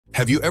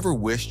Have you ever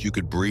wished you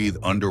could breathe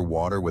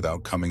underwater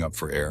without coming up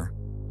for air?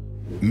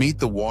 Meet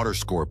the water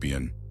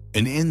scorpion,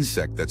 an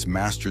insect that's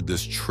mastered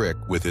this trick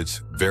with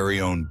its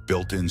very own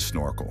built-in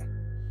snorkel.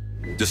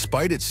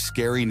 Despite its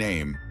scary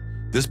name,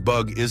 this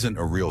bug isn't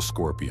a real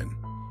scorpion.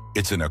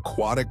 It's an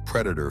aquatic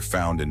predator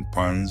found in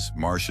ponds,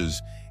 marshes,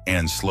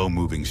 and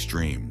slow-moving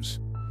streams.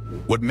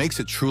 What makes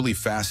it truly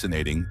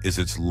fascinating is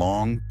its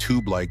long,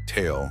 tube-like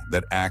tail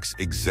that acts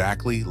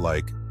exactly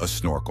like a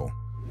snorkel.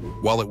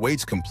 While it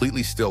waits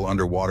completely still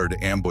underwater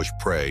to ambush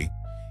prey,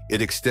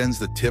 it extends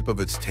the tip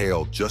of its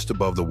tail just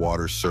above the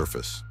water's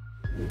surface.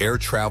 Air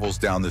travels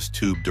down this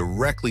tube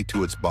directly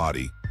to its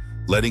body,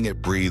 letting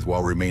it breathe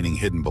while remaining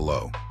hidden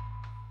below.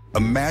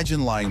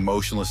 Imagine lying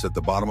motionless at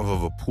the bottom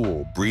of a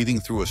pool,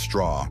 breathing through a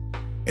straw,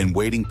 and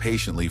waiting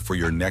patiently for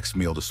your next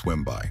meal to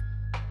swim by.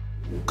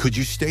 Could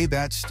you stay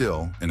that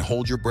still and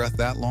hold your breath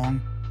that long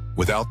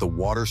without the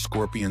water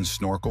scorpion's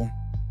snorkel?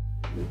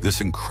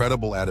 This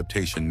incredible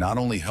adaptation not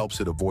only helps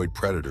it avoid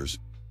predators,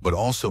 but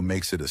also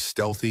makes it a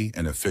stealthy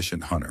and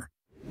efficient hunter.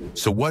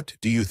 So what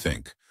do you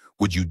think?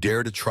 Would you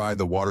dare to try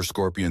the water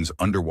scorpion's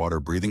underwater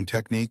breathing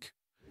technique?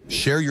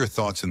 Share your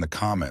thoughts in the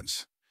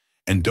comments.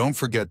 And don't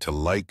forget to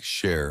like,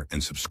 share,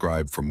 and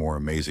subscribe for more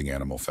amazing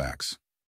animal facts.